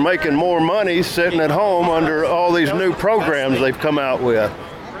because they're making more money sitting at home under all these new programs they've come out with.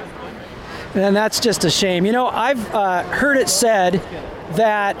 And that's just a shame. You know, I've heard it said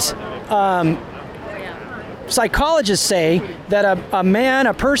that psychologists say that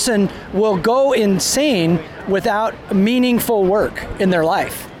a person will go insane without meaningful work in their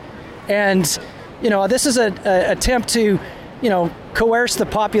life. And you know, this is an attempt to, coerce the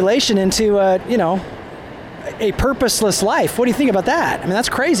population into, a purposeless life. What do you think about that? I mean, that's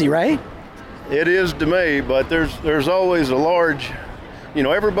crazy, right? It is to me, but there's always a large,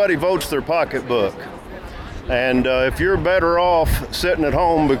 everybody votes their pocketbook. And if you're better off sitting at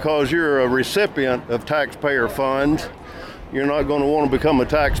home because you're a recipient of taxpayer funds, you're not going to want to become a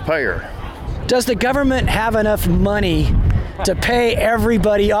taxpayer. Does the government have enough money to pay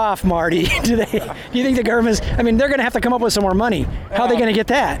everybody off, Marty? Do you think the government's, they're going to have to come up with some more money. How are they going to get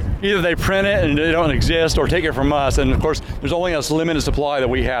that? Either they print it and they don't exist, or take it from us. And of course, there's only a limited supply that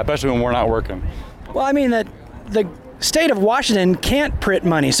we have, especially when we're not working. Well, the state of Washington can't print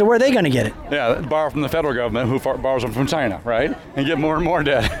money, so where are they going to get it? Yeah, borrow from the federal government, who borrows them from China, right? And get more and more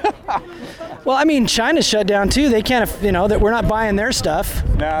debt. Well, China's shut down too. They can't, that we're not buying their stuff.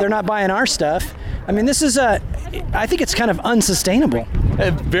 No. They're not buying our stuff. This is I think it's kind of unsustainable.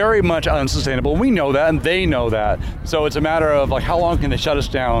 Very much unsustainable. We know that, and they know that. So it's a matter of how long can they shut us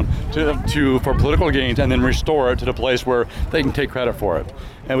down for political gains, and then restore it to the place where they can take credit for it.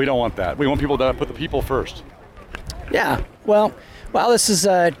 And we don't want that. We want people to put the people first. Yeah. Well, this is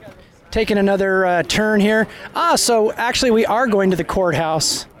taking another turn here. So actually we are going to the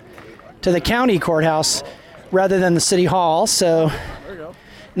courthouse, to the county courthouse, rather than the city hall. So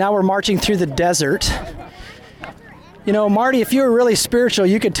now we're marching through the desert. Marty, if you were really spiritual,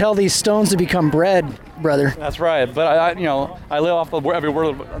 you could tell these stones to become bread, brother. That's right. But I live off of every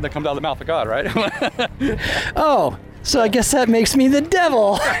word that comes out of the mouth of God, right? Oh, so I guess that makes me the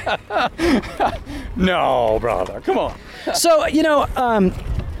devil. No, brother. Come on. So,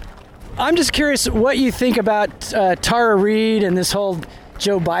 I'm just curious what you think about Tara Reade and this whole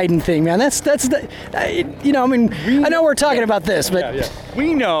Joe Biden thing, man. I know we're talking about this, but yeah.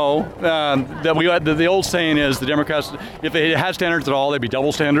 We know that the old saying is the Democrats, if they had standards at all, they'd be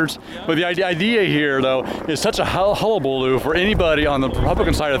double standards. But the idea here, though, is such a hullabaloo for anybody on the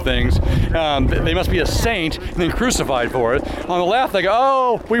Republican side of things. They must be a saint and then crucified for it. On the left, they go,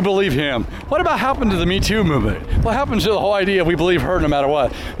 "Oh, we believe him." What about happened to the Me Too movement? What happened to the whole idea of we believe her no matter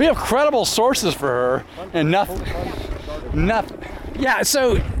what? We have credible sources for her, and nothing. Yeah,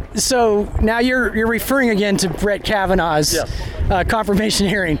 so now you're referring again to Brett Kavanaugh's confirmation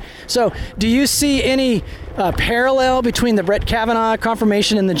hearing. So do you see any parallel between the Brett Kavanaugh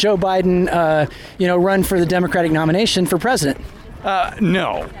confirmation and the Joe Biden, run for the Democratic nomination for president?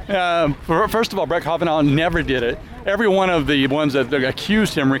 No. First of all, Brett Kavanaugh never did it. Every one of the ones that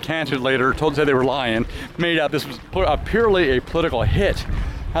accused him recanted later, said they were lying, made out this was purely a political hit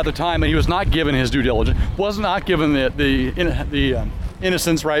at the time, and he was not given his due diligence, was not given the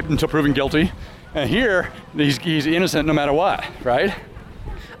innocence right until proven guilty. And here, he's innocent no matter what, right?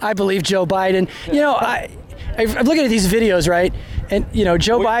 I believe Joe Biden. I'm looking at these videos, right? And,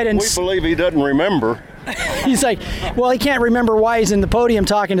 Joe Biden. We believe he doesn't remember. He's like, well, he can't remember why he's in the podium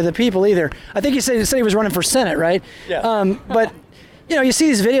talking to the people either. I think he said he was running for Senate, right? Yeah. But, you see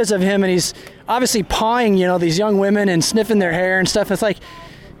these videos of him, and he's obviously pawing, these young women and sniffing their hair and stuff. It's like,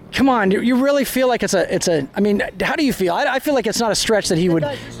 come on, you really feel like it's a, how do you feel? I feel like it's not a stretch that he would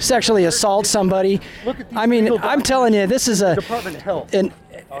sexually assault somebody. I'm telling you, this is a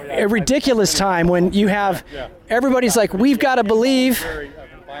ridiculous time when you have, everybody's like, we've got to believe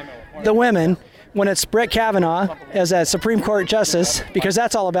the women when it's Brett Kavanaugh as a Supreme Court justice, because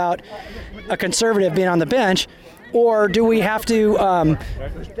that's all about a conservative being on the bench. Or do we have to,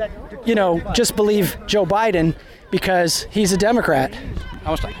 just believe Joe Biden because he's a Democrat?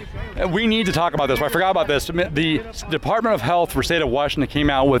 How much time? We need to talk about this. I forgot about this. The Department of Health for the state of Washington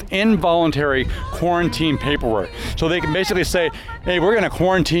came out with involuntary quarantine paperwork. So they can basically say, hey, we're going to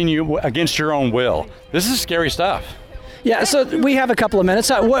quarantine you against your own will. This is scary stuff. Yeah, so we have a couple of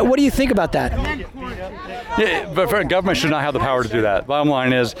minutes. What do you think about that? Yeah, but the government should not have the power to do that. Bottom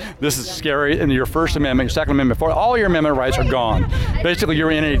line is, this is scary, and your First Amendment, your Second Amendment, all your amendment rights are gone. Basically,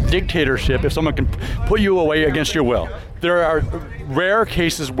 you're in a dictatorship if someone can put you away against your will. There are rare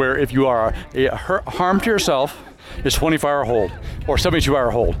cases where if you are harm to yourself, it's 24-hour hold or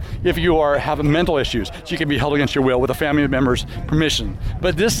 72-hour hold. If you have mental issues, you can be held against your will with a family member's permission.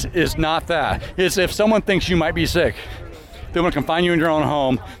 But this is not that. It's if someone thinks you might be sick, they want to confine you in your own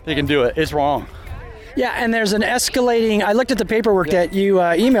home, they can do it. It's wrong. Yeah, and there's an escalating, I looked at the paperwork that you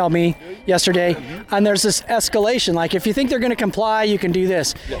emailed me yesterday, and there's this escalation. Like, if you think they're going to comply, you can do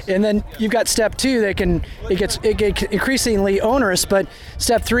this. Yes. And then you've got step 2 it gets increasingly onerous, but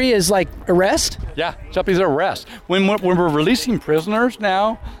step 3 is like arrest? Yeah, step 3 is arrest. When we're releasing prisoners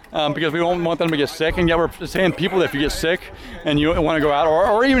now, because we don't want them to get sick, and yet we're saying people that if you get sick and you want to go out,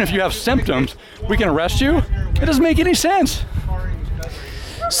 or even if you have symptoms, we can arrest you. It doesn't make any sense.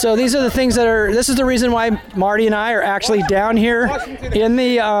 So these are the things this is the reason why Marty and I are actually down here in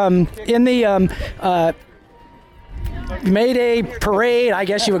the May Day parade, I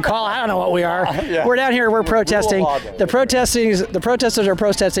guess you would call it. I don't know what we are. Yeah. We're down here, we're protesting. The protesters are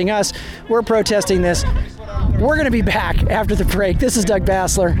protesting us. We're protesting this. We're going to be back after the break. This is Doug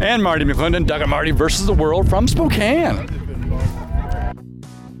Basler. And Marty McClendon, Doug and Marty versus the World from Spokane.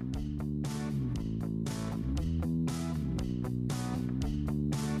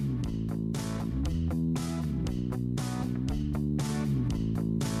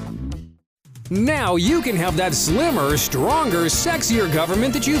 Now you can have that slimmer, stronger, sexier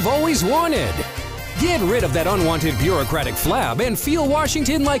government that you've always wanted. Get rid of that unwanted bureaucratic flab and feel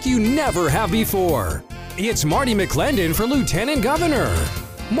Washington like you never have before. It's Marty McClendon for Lieutenant Governor.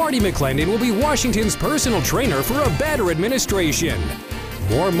 Marty McClendon will be Washington's personal trainer for a better administration.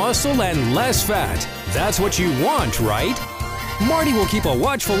 More muscle and less fat. That's what you want, right? Marty will keep a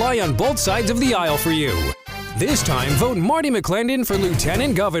watchful eye on both sides of the aisle for you. This time, vote Marty McClendon for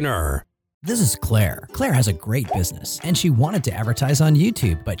Lieutenant Governor. This is Claire. Claire has a great business, and she wanted to advertise on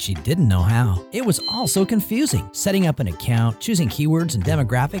YouTube, but she didn't know how. It was all so confusing, setting up an account, choosing keywords and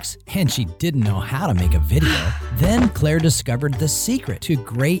demographics, and she didn't know how to make a video. Then Claire discovered the secret to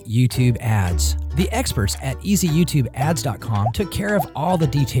great YouTube ads. The experts at EasyYouTubeAds.com took care of all the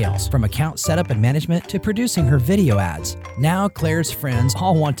details, from account setup and management to producing her video ads. Now Claire's friends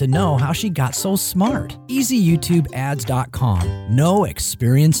all want to know how she got so smart. EasyYouTubeAds.com. No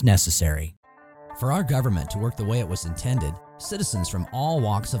experience necessary. For our government to work the way it was intended, citizens from all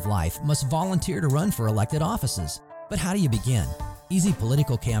walks of life must volunteer to run for elected offices. But how do you begin?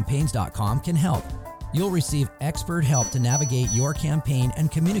 EasyPoliticalCampaigns.com can help. You'll receive expert help to navigate your campaign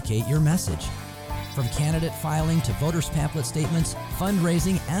and communicate your message. From candidate filing to voters' pamphlet statements,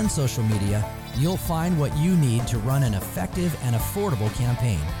 fundraising, and social media, you'll find what you need to run an effective and affordable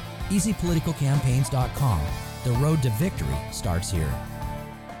campaign. EasyPoliticalCampaigns.com. The road to victory starts here.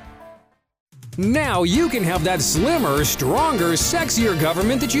 Now you can have that slimmer, stronger, sexier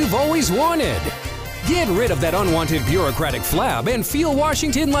government that you've always wanted. Get rid of that unwanted bureaucratic flab and feel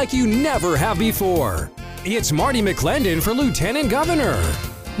Washington like you never have before. It's Marty McClendon for Lieutenant Governor.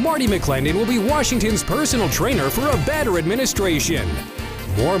 Marty McClendon will be Washington's personal trainer for a better administration.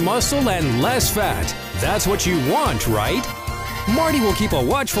 More muscle and less fat. That's what you want, right? Marty will keep a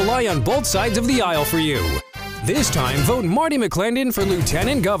watchful eye on both sides of the aisle for you. This time, vote Marty McClendon for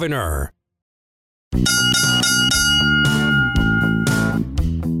Lieutenant Governor.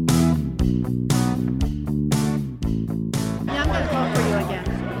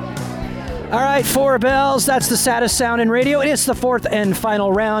 All right, 4 bells. That's the saddest sound in radio. It's the 4th and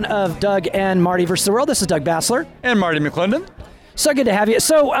final round of Doug and Marty versus the World. This is Doug Basler. And Marty McClendon. So good to have you.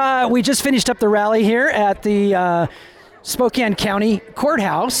 So we just finished up the rally here at the Spokane County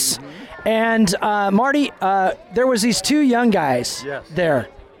Courthouse. And Marty, there was these 2 young guys there.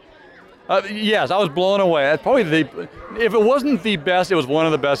 Yes, I was blown away. Probably if it wasn't the best, it was one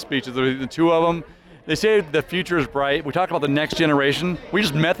of the best speeches. The 2 of them. They say the future is bright. We talk about the next generation. We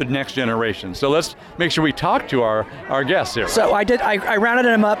just met the next generation. So let's make sure we talk to our guests here. So I rounded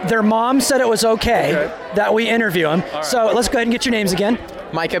them up. Their mom said it was okay that we interview them. Right. So let's go ahead and get your names again.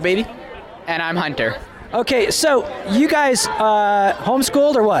 Micah Beatty, and I'm Hunter. Okay, so you guys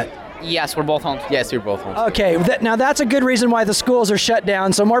homeschooled or what? Yes, we're both home. Yes, we're both home. Okay, now that's a good reason why the schools are shut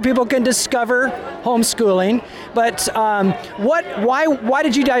down, so more people can discover homeschooling. But why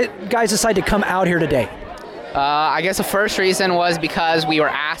did you guys decide to come out here today? I guess the first reason was because we were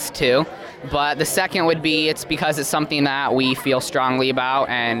asked to, but the second would be it's because it's something that we feel strongly about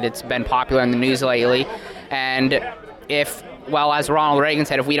and it's been popular in the news lately. And as Ronald Reagan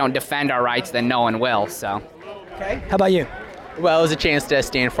said, if we don't defend our rights, then no one will. So. Okay. How about you? Well, it was a chance to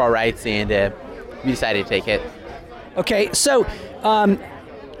stand for our rights, and we decided to take it. Okay, so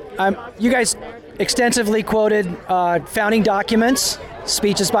you guys extensively quoted founding documents,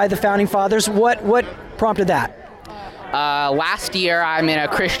 speeches by the founding fathers. What prompted that? Last year, I'm in a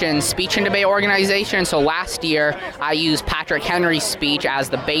Christian speech and debate organization, so last year I used Patrick Henry's speech as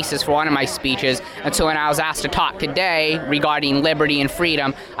the basis for one of my speeches, and so when I was asked to talk today regarding liberty and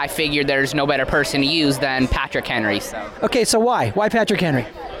freedom, I figured there's no better person to use than Patrick Henry. So. Okay, so why? Why Patrick Henry?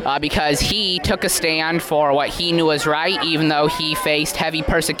 Because he took a stand for what he knew was right, even though he faced heavy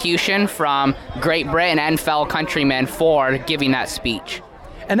persecution from Great Britain and fellow countrymen for giving that speech.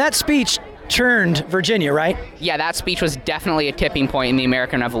 And that speech turned Virginia, right? Yeah, that speech was definitely a tipping point in the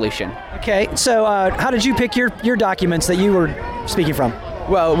American Revolution. Okay, so how did you pick your documents that you were speaking from?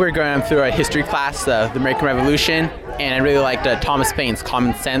 Well, we're going through a history class, the American Revolution, and I really liked Thomas Paine's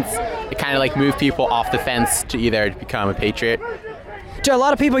Common Sense. It kind of like moved people off the fence to either become a patriot. Do a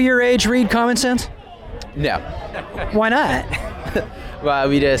lot of people your age read Common Sense? No. Why not? Well,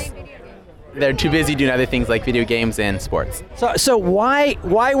 they're too busy doing other things like video games and sports. So why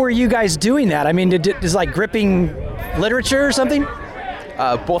were you guys doing that? I mean, is like gripping literature or something?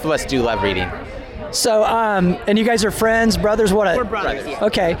 Both of us do love reading. So, and you guys are friends, brothers? We're brothers. Yeah.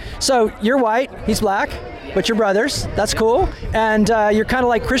 Okay, so you're white, he's black, but you're brothers. That's cool. And you're kind of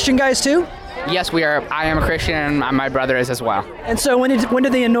like Christian guys too? Yes, we are. I am a Christian, and my brother is as well. And so when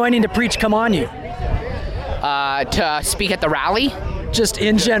did the anointing to preach come on you? To speak at the rally? Just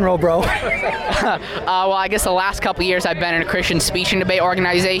in general, bro. Well, I guess the last couple of years I've been in a Christian speech and debate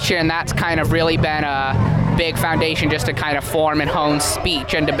organization, and that's kind of really been a big foundation just to kind of form and hone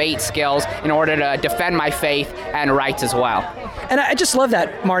speech and debate skills in order to defend my faith and rights as well. And I just love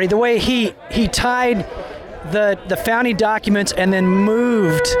that, Marty, the way he tied the founding documents and then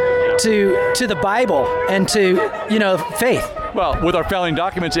moved to the Bible and to faith. Well, with our founding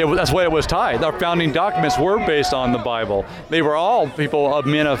documents, that's why it was tied. Our founding documents were based on the Bible. They were all people of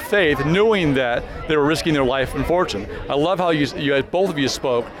men of faith, knowing that they were risking their life and fortune. I love how both of you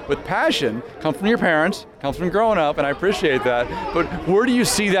spoke with passion. Comes from your parents, comes from growing up, and I appreciate that. But where do you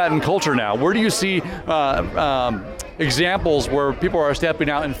see that in culture now? Where do you see examples where people are stepping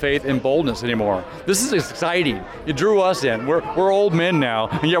out in faith and boldness anymore? This is exciting. You drew us in. We're old men now,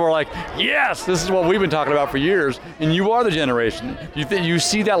 and yet we're like, yes, this is what we've been talking about for years, and you are the generation. You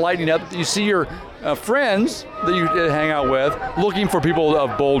see that lighting up. You see your friends that you hang out with looking for people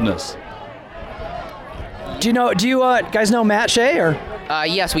of boldness. Do you guys know Matt Shea? Or?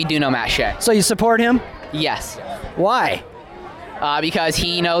 Yes, we do know Matt Shea. So you support him? Yes. Why? Because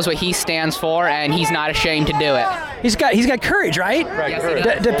he knows what he stands for, and he's not ashamed to do it. He's got courage, right?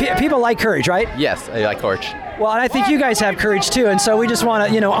 Yes, do people like courage, right? Yes, I like courage. Well, and I think you guys have courage too, and so we just want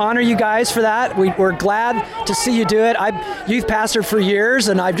to, honor you guys for that. We're glad to see you do it. I've youth pastored for years,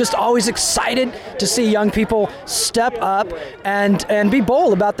 and I'm just always excited to see young people step up and be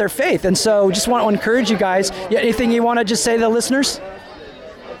bold about their faith. And so, just want to encourage you guys. Anything you want to just say to the listeners?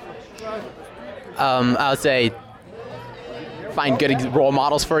 I would say find good role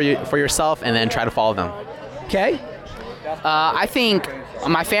models for yourself, and then try to follow them. Okay. I think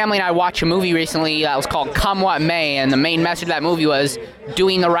my family and I watched a movie recently that was called Come What May, and the main message of that movie was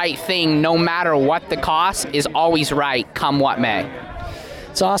doing the right thing no matter what the cost is always right, come what may.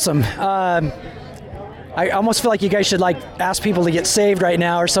 It's awesome. I almost feel like you guys should ask people to get saved right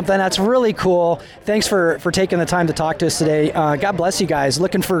now or something. That's really cool. Thanks for taking the time to talk to us today. God bless you guys.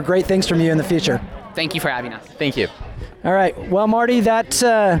 Looking for great things from you in the future. Thank you for having us. Thank you. All right. Well, Marty, that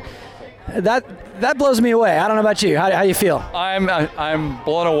blows me away. I don't know about you. How you feel? I'm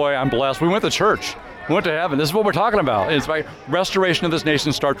blown away. I'm blessed. We went to church. We went to heaven. This is what we're talking about. It's like restoration of this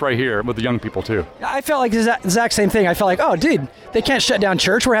nation starts right here with the young people too. I felt like the exact same thing. I felt like, oh, dude, they can't shut down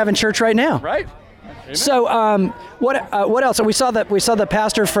church. We're having church right now. Right. Amen. So what else? So we saw the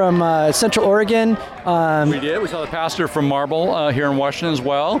pastor from Central Oregon. We did. We saw the pastor from Marble here in Washington as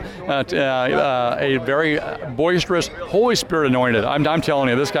well. A very boisterous, Holy Spirit anointed. I'm telling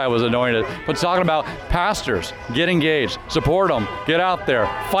you, this guy was anointed. But talking about pastors, get engaged, support them, get out there,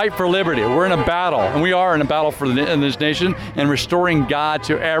 fight for liberty. We're in a battle, and we are in a battle in this nation and restoring God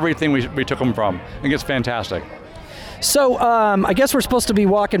to everything we took him from. I think it's fantastic. So I guess we're supposed to be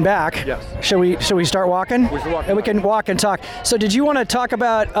walking back. Yes. Should we start walking? We should walk. And we can walk and talk. So did you want to talk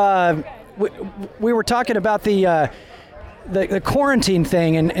about? We were talking about the the quarantine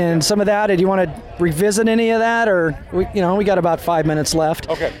thing and some of that. Do you want to revisit any of that, or we got about 5 minutes left?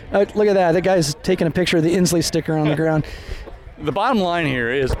 Okay. Look at that. The guy's taking a picture of the Inslee sticker on the ground. The bottom line here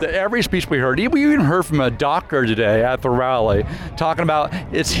is that every speech we heard, we even heard from a doctor today at the rally talking about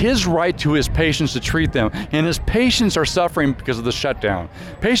it's his right to his patients to treat them, and his patients are suffering because of the shutdown.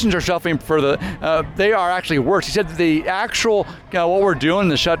 Patients are suffering they are actually worse. He said that the actual, what we're doing in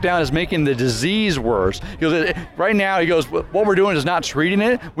the shutdown is making the disease worse. Right now, he goes, what we're doing is not treating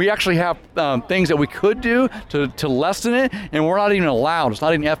it. We actually have things that we could do to lessen it, and we're not even allowed. It's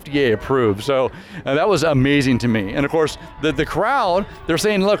not even FDA approved. So that was amazing to me. And of course, the crowd, they're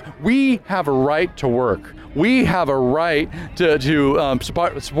saying, look, we have a right to work. We have a right to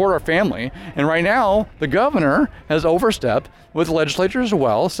support our family. And right now, the governor has overstepped with the legislature as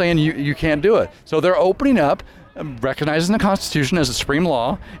well, saying you can't do it. So they're opening up, recognizing the Constitution as a supreme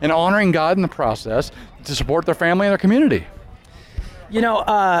law, and honoring God in the process to support their family and their community.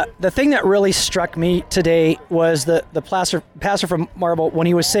 The thing that really struck me today was the pastor from Marble when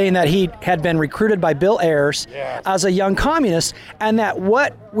he was saying that he had been recruited by Bill Ayers as a young communist, and that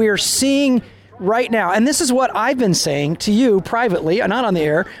what we're seeing right now, and this is what I've been saying to you privately, not on the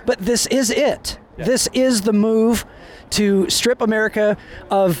air, but this is it. Yeah. This is the move to strip America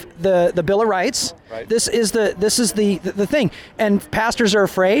of the Bill of Rights. Right. This is the thing. And pastors are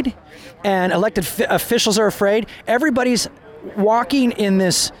afraid, and elected officials are afraid. Everybody's walking in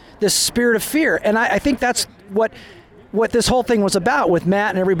this spirit of fear, and I think that's what this whole thing was about with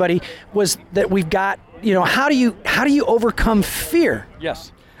Matt and everybody, was that we've got, how do you overcome fear?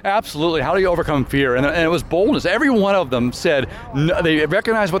 Yes. Absolutely. How do you overcome fear? And it was boldness. Every one of them said they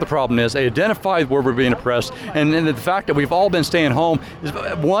recognized what the problem is. They identified where we're being oppressed, and the fact that we've all been staying home.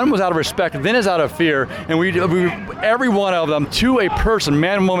 One was out of respect, then is out of fear. And we every one of them, to a person,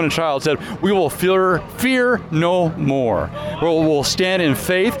 man, woman, and child, said, "We will fear no more. We'll stand in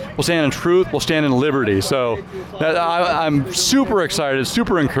faith. We'll stand in truth. We'll stand in liberty." So I'm super excited,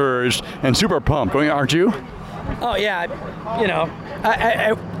 super encouraged, and super pumped. Aren't you? Oh yeah,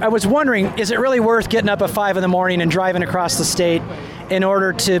 I was wondering, is it really worth getting up at 5 a.m. and driving across the state in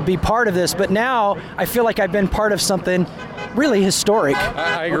order to be part of this? But now I feel like I've been part of something really historic.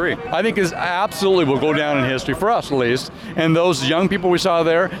 I agree. I think this absolutely will go down in history, for us at least. And those young people we saw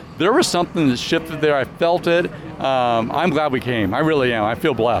there was something that shifted there. I felt it. I'm glad we came. I really am. I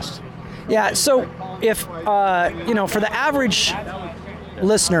feel blessed. Yeah, so if, for the average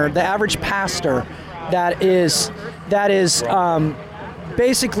listener, the average pastor, that is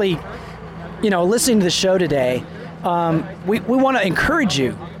basically, listening to the show today, we want to encourage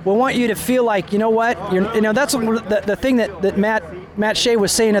you. We want you to feel like, that's the thing that Matt Shea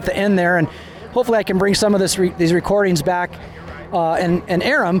was saying at the end there, and hopefully I can bring some of these recordings back and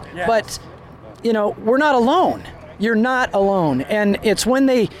air them. Yes. But, we're not alone. You're not alone. And it's when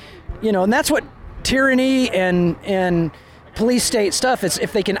they, and that's what tyranny and police state stuff, it's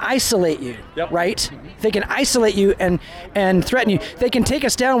if they can isolate you, right? If they can isolate you and threaten you, they can take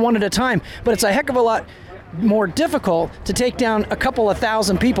us down one at a time, but it's a heck of a lot more difficult to take down a couple of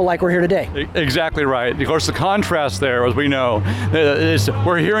thousand people like we're here today. Exactly right. Of course, the contrast there, as we know, is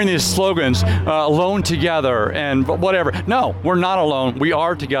we're hearing these slogans, alone together and whatever. No, we're not alone. We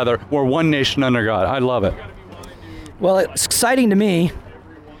are together. We're one nation under God. I love it. Well, it's exciting to me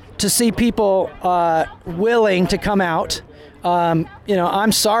to see people willing to come out.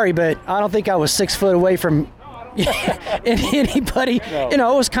 I'm sorry, but I don't think I was 6 foot away from anybody. No.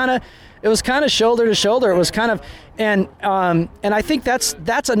 It was kind of shoulder to shoulder. It was kind of, and I think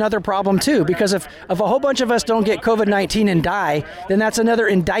that's another problem too, because if a whole bunch of us don't get COVID-19 and die, then that's another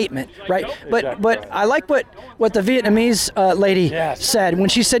indictment, right? But I like what the Vietnamese lady said when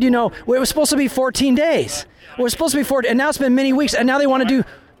she said, it was supposed to be 14 days. It was supposed to be 14, and now it's been many weeks, and now they want to do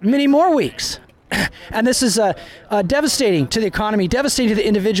many more weeks. And this is devastating to the economy, devastating to the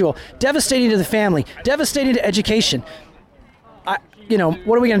individual, devastating to the family, devastating to education. What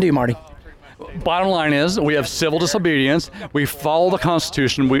are we going to do, Marty? Bottom line is, we have civil disobedience, we follow the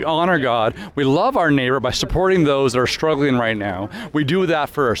Constitution, we honor God, we love our neighbor by supporting those that are struggling right now. We do that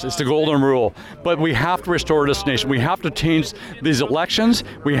first. It's the golden rule. But we have to restore this nation. We have to change these elections.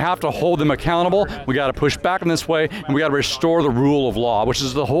 We have to hold them accountable. We got to push back in this way, and we got to restore the rule of law, which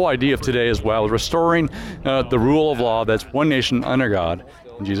is the whole idea of today as well, restoring the rule of law that's one nation under God.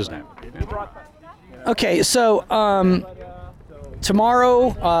 In Jesus' name. Amen. Okay, so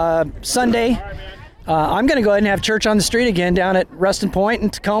tomorrow, Sunday, I'm going to go ahead and have church on the street again down at Ruston Point in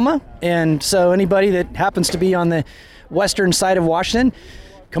Tacoma. And so anybody that happens to be on the western side of Washington,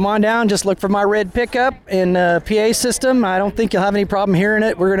 come on down. Just look for my red pickup and PA system. I don't think you'll have any problem hearing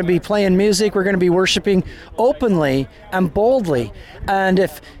it. We're going to be playing music. We're going to be worshiping openly and boldly. And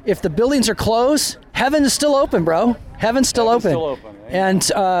if the buildings are closed, heaven is still open, bro. Heaven's still open. And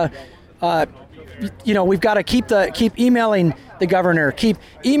we've got to keep emailing the governor, keep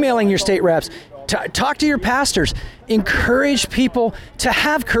emailing your state reps. Talk to your pastors. Encourage people to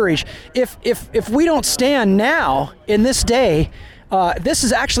have courage. If we don't stand now in this day, this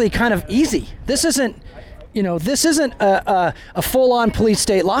is actually kind of easy. This isn't a full-on police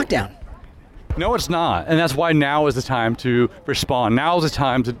state lockdown. No, it's not. And that's why now is the time to respond. Now is the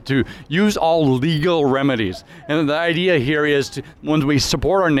time to use all legal remedies. And the idea here is when we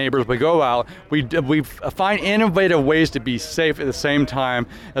support our neighbors, we go out, we find innovative ways to be safe at the same time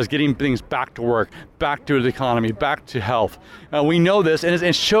as getting things back to work, back to the economy, back to health. We know this, and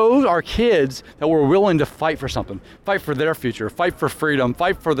it shows our kids that we're willing to fight for something, fight for their future, fight for freedom,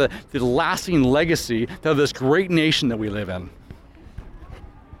 fight for the lasting legacy of this great nation that we live in.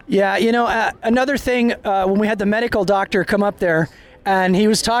 Yeah, another thing, when we had the medical doctor come up there, and he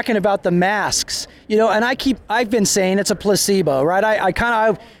was talking about the masks, and I've been saying it's a placebo, right?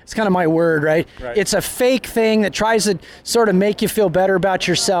 It's kind of my word, right? It's a fake thing that tries to sort of make you feel better about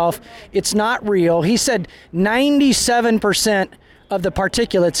yourself. It's not real. He said 97% of the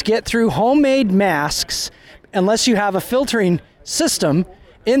particulates get through homemade masks unless you have a filtering system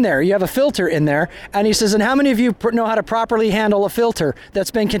in there. You have a filter in there. And he says, and how many of you know how to properly handle a filter that's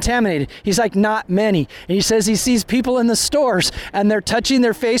been contaminated? He's like, not many. And he says he sees people in the stores and they're touching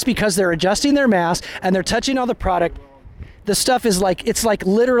their face because they're adjusting their mask and they're touching all the product. The stuff is it's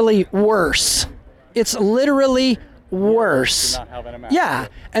literally worse. It's literally worse. Yeah.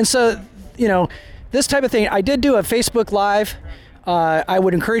 And so, this type of thing, I did do a Facebook Live. I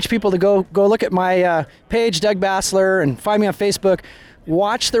would encourage people to go look at my page, Doug Bassler, and find me on Facebook.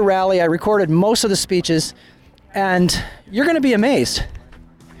 Watch the rally. I recorded most of the speeches, and you're going to be amazed.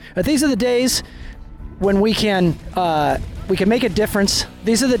 But these are the days when we can make a difference.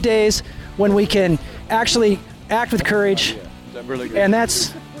 These are the days when we can actually act with courage, and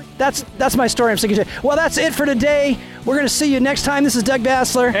that's my story. I'm sticking to. Well, that's it for today. We're going to see you next time. This is Doug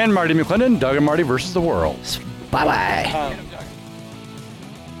Bassler and Marty McClendon. Doug and Marty versus the world. Bye-bye.